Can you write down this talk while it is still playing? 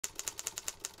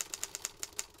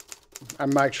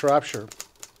I'm Mike Shropshire,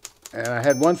 and I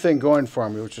had one thing going for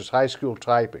me, which is high school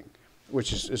typing,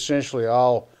 which is essentially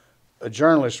all a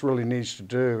journalist really needs to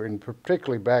do, and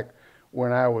particularly back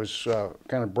when I was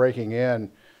kind of breaking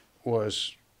in,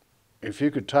 was if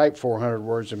you could type 400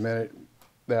 words a minute,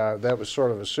 that was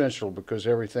sort of essential because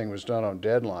everything was done on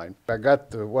deadline. I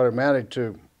got what amounted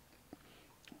to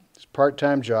this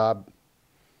part-time job,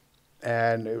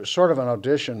 and it was sort of an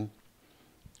audition,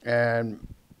 and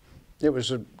it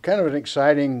was a kind of an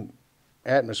exciting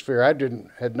atmosphere. I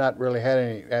had not really had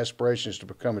any aspirations to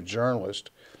become a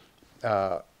journalist,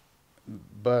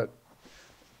 but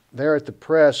there at the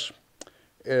press,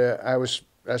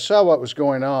 I saw what was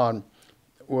going on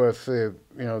with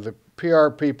the PR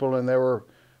people, and there were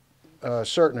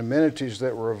certain amenities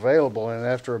that were available. And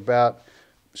after about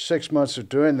 6 months of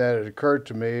doing that, it occurred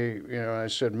to me, I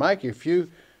said, Mike, if you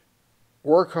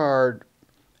work hard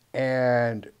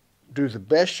and do the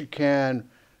best you can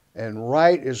and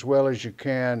write as well as you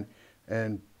can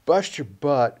and bust your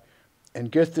butt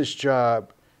and get this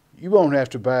job, you won't have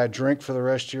to buy a drink for the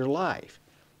rest of your life.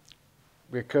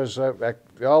 Because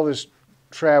all this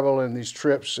travel and these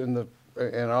trips and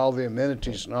all the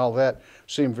amenities and all that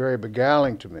seemed very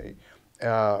beguiling to me.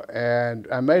 And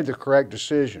I made the correct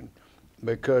decision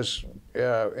because,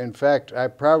 in fact, I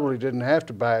probably didn't have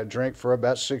to buy a drink for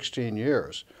about 16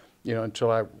 years, until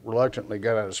I reluctantly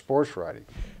got out of sports writing.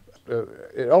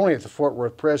 Only at the Fort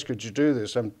Worth Press could you do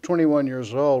this. I'm 21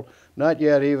 years old, not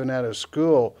yet even out of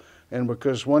school, and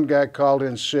because one guy called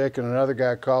in sick and another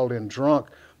guy called in drunk,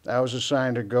 I was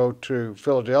assigned to go to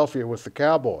Philadelphia with the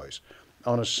Cowboys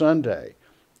on a Sunday.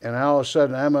 And all of a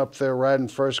sudden, I'm up there riding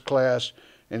first class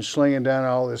and slinging down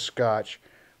all this scotch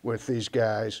with these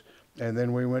guys. And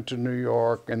then we went to New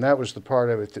York, and that was the part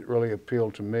of it that really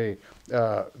appealed to me.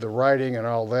 The writing and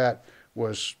all that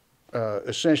was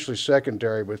essentially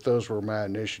secondary, but those were my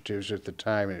initiatives at the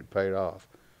time, and it paid off.